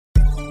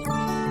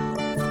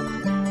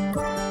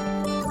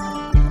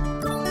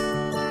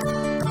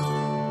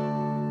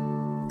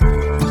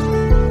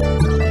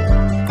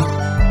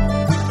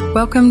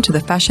Welcome to the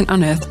Fashion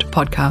Unearthed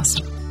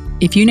podcast.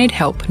 If you need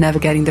help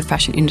navigating the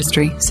fashion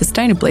industry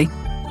sustainably,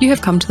 you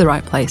have come to the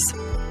right place.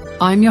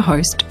 I'm your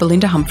host,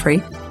 Belinda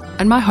Humphrey,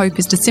 and my hope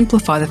is to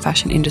simplify the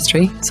fashion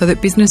industry so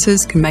that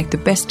businesses can make the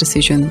best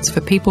decisions for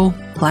people,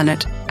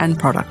 planet, and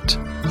product.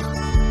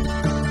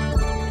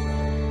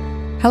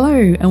 Hello,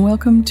 and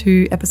welcome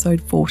to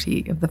episode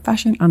 40 of the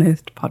Fashion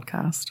Unearthed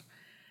podcast.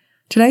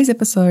 Today's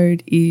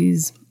episode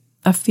is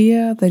a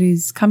fear that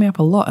is coming up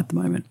a lot at the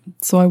moment,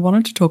 so I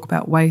wanted to talk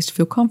about ways to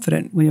feel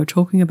confident when you're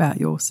talking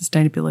about your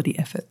sustainability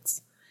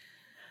efforts.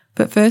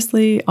 But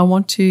firstly, I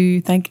want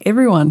to thank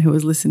everyone who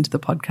has listened to the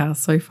podcast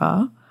so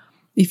far.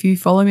 If you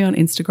follow me on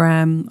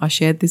Instagram, I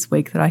shared this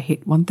week that I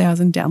hit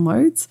 1,000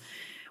 downloads,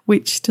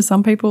 which to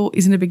some people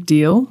isn't a big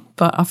deal,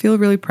 but I feel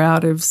really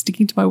proud of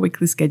sticking to my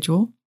weekly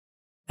schedule.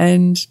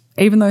 And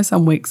even though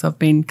some weeks I've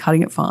been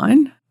cutting it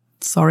fine,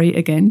 sorry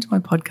again to my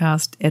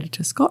podcast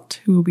editor, Scott,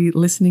 who will be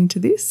listening to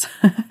this.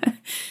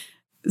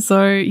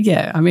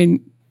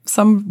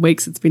 Some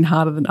weeks it's been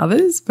harder than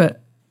others,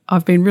 but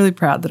I've been really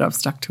proud that I've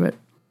stuck to it.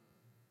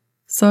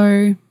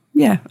 So,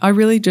 I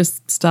really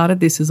just started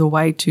this as a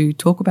way to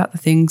talk about the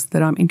things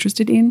that I'm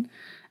interested in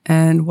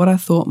and what I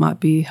thought might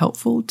be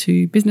helpful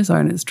to business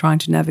owners trying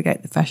to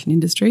navigate the fashion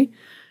industry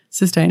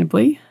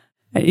sustainably.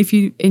 If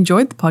you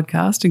enjoyed the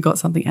podcast and got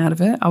something out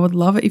of it, I would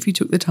love it if you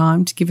took the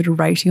time to give it a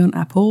rating on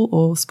Apple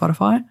or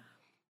Spotify.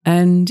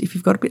 And if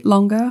you've got a bit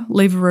longer,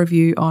 leave a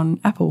review on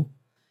Apple.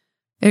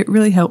 It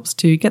really helps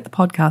to get the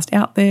podcast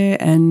out there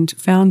and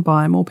found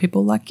by more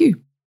people like you.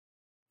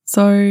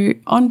 So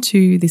on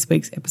to this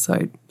week's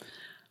episode.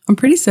 I'm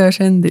pretty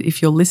certain that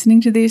if you're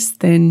listening to this,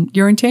 then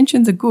your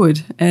intentions are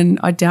good, and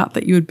I doubt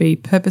that you would be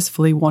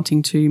purposefully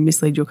wanting to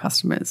mislead your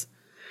customers.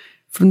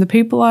 From the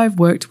people I've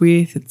worked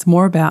with, it's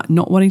more about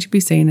not wanting to be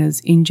seen as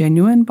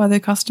ingenuine by their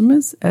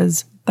customers,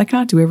 as they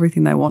can't do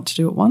everything they want to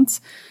do at once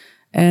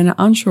and are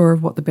unsure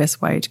of what the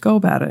best way to go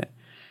about it.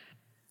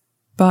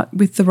 But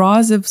with the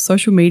rise of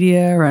social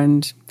media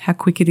and how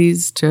quick it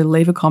is to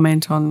leave a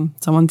comment on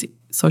someone's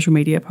social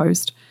media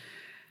post,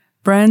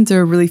 brands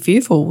are really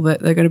fearful that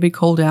they're going to be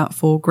called out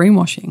for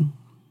greenwashing.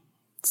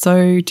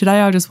 So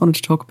today I just wanted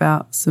to talk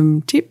about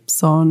some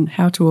tips on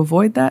how to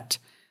avoid that,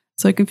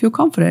 so you can feel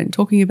confident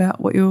talking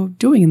about what you're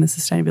doing in the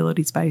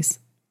sustainability space.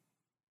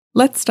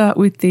 Let's start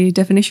with the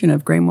definition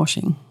of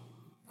greenwashing.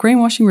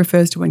 Greenwashing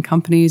refers to when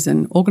companies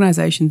and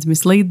organisations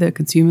mislead their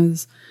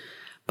consumers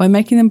by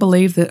making them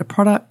believe that a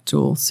product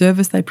or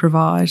service they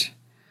provide,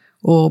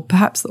 or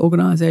perhaps the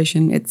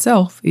organisation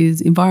itself,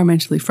 is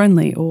environmentally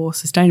friendly or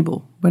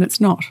sustainable when it's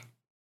not.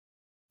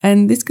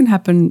 And this can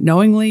happen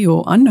knowingly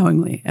or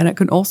unknowingly, and it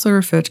can also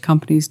refer to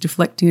companies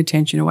deflecting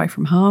attention away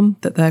from harm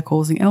that they are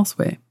causing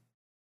elsewhere.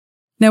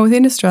 Now,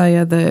 within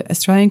Australia, the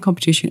Australian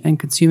Competition and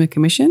Consumer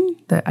Commission,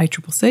 the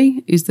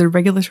ACCC, is the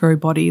regulatory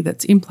body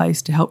that's in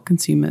place to help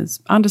consumers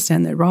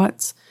understand their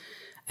rights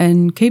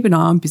and keep an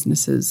eye on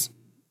businesses.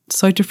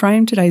 So to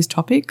frame today's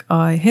topic,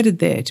 I headed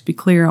there to be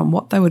clear on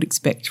what they would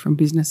expect from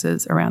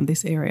businesses around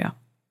this area.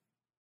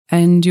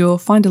 And you'll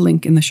find a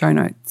link in the show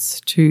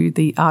notes to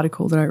the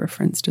article that I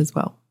referenced as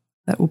well.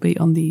 That will be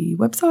on the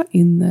website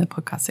in the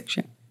podcast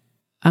section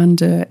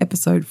under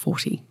episode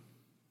 40.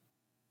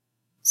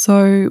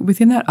 So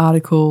within that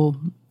article,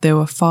 there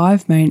were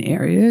 5 main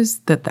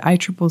areas that the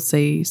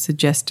ACCC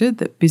suggested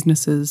that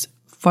businesses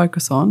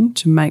focus on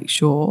to make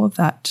sure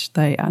that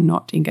they are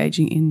not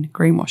engaging in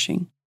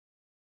greenwashing.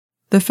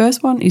 The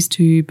first one is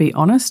to be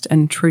honest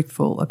and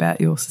truthful about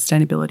your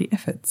sustainability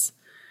efforts.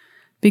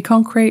 Be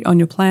concrete on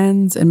your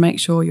plans and make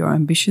sure your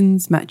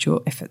ambitions match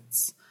your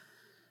efforts.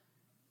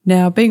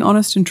 Now, being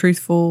honest and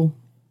truthful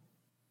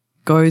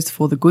goes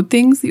for the good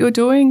things that you're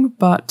doing,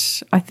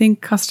 but I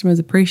think customers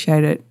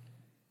appreciate it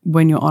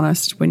when you're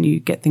honest, when you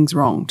get things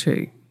wrong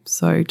too.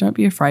 So don't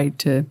be afraid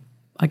to,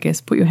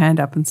 put your hand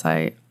up and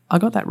say, I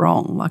got that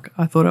wrong.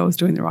 I thought I was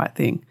doing the right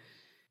thing.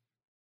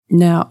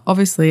 Now,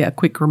 obviously, a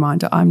quick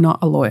reminder, I'm not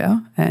a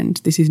lawyer and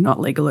this is not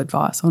legal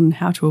advice on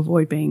how to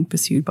avoid being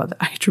pursued by the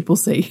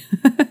ACCC.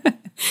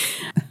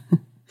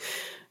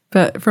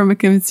 But from a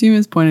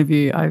consumer's point of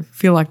view, I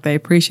feel like they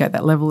appreciate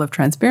that level of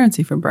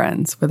transparency from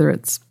brands, whether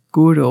it's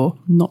good or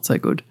not so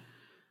good.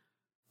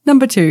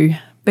 Number 2,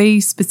 be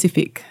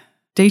specific.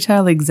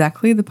 Detail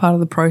exactly the part of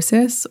the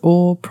process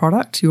or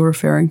product you're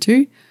referring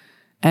to.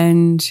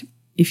 And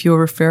if you're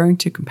referring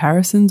to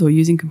comparisons or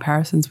using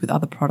comparisons with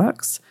other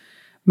products,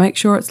 make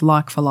sure it's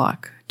like for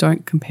like.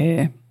 Don't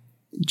compare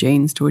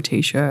jeans to a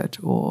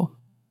t-shirt or,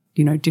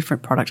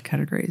 different product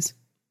categories.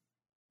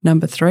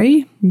 Number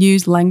 3,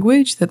 use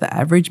language that the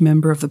average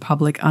member of the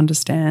public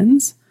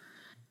understands.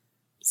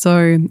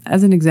 So,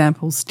 as an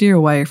example, steer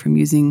away from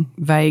using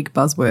vague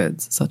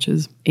buzzwords such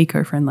as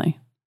eco-friendly.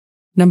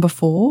 Number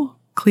 4,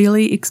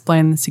 clearly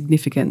explain the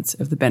significance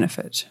of the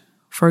benefit.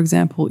 For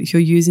example, if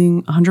you're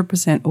using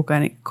 100%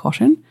 organic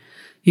cotton,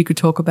 you could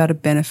talk about a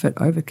benefit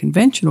over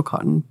conventional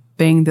cotton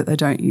being that they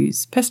don't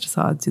use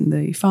pesticides in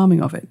the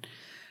farming of it,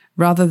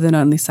 rather than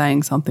only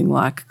saying something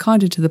like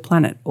kinder to the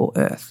planet or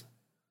earth.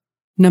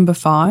 Number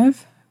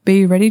 5,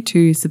 Be ready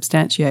to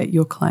substantiate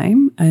your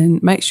claim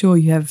and make sure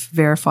you have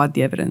verified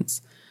the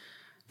evidence.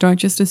 Don't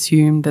just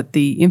assume that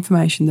the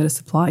information that a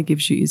supplier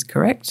gives you is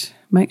correct.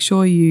 Make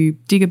sure you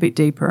dig a bit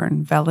deeper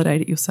and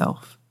validate it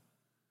yourself.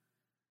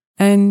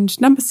 And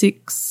number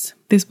 6,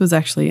 this was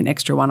actually an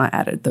extra one I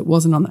added that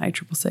wasn't on the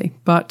ACCC,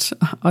 but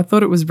I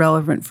thought it was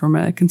relevant from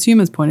a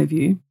consumer's point of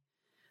view,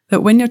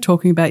 that when you're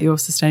talking about your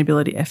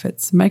sustainability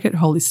efforts, make it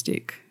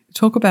holistic.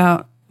 Talk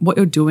about what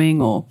you're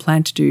doing or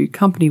plan to do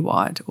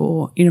company-wide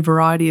or in a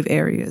variety of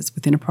areas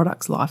within a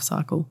product's life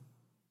cycle.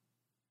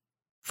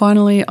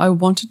 Finally, I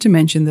wanted to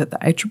mention that the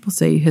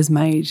ACCC has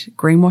made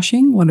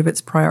greenwashing one of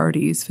its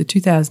priorities for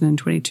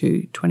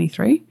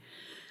 2022-23.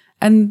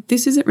 And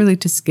this isn't really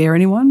to scare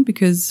anyone,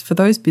 because for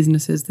those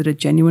businesses that are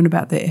genuine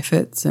about their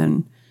efforts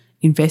and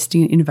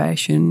investing in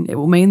innovation, it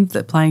will mean that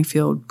the playing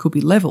field could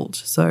be levelled.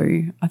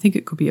 So I think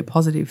it could be a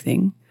positive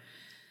thing.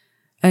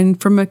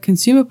 And from a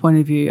consumer point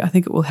of view, I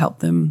think it will help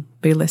them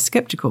be less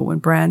sceptical when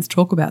brands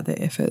talk about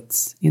their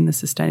efforts in the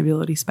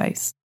sustainability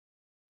space.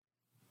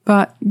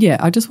 But yeah,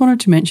 I just wanted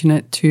to mention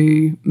it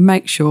to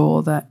make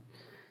sure that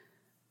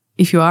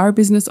if you are a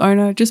business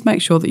owner, just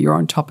make sure that you're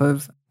on top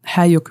of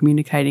how you're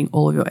communicating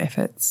all of your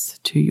efforts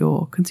to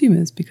your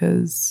consumers,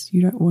 because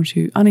you don't want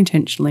to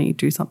unintentionally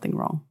do something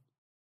wrong.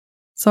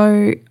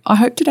 So I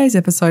hope today's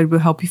episode will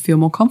help you feel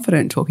more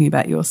confident talking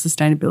about your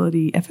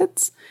sustainability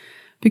efforts,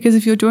 because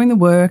if you're doing the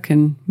work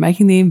and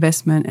making the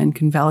investment and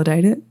can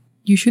validate it,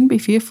 you shouldn't be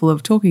fearful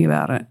of talking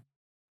about it.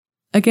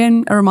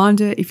 Again, a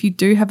reminder, if you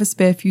do have a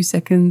spare few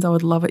seconds, I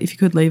would love it if you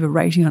could leave a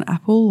rating on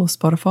Apple or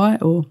Spotify,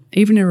 or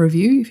even a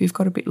review if you've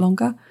got a bit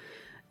longer.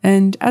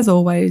 And as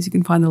always, you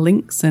can find the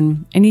links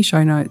and any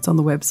show notes on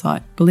the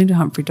website,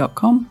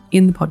 belindahumphrey.com,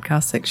 in the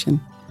podcast section.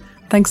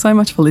 Thanks so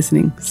much for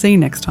listening. See you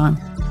next time.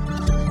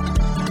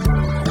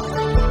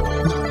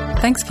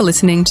 Thanks for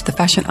listening to the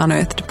Fashion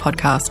Unearthed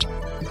podcast.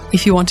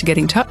 If you want to get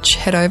in touch,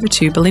 head over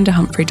to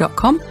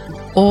belindahumphrey.com,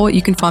 or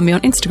you can find me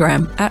on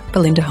Instagram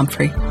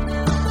 @belindahumphrey.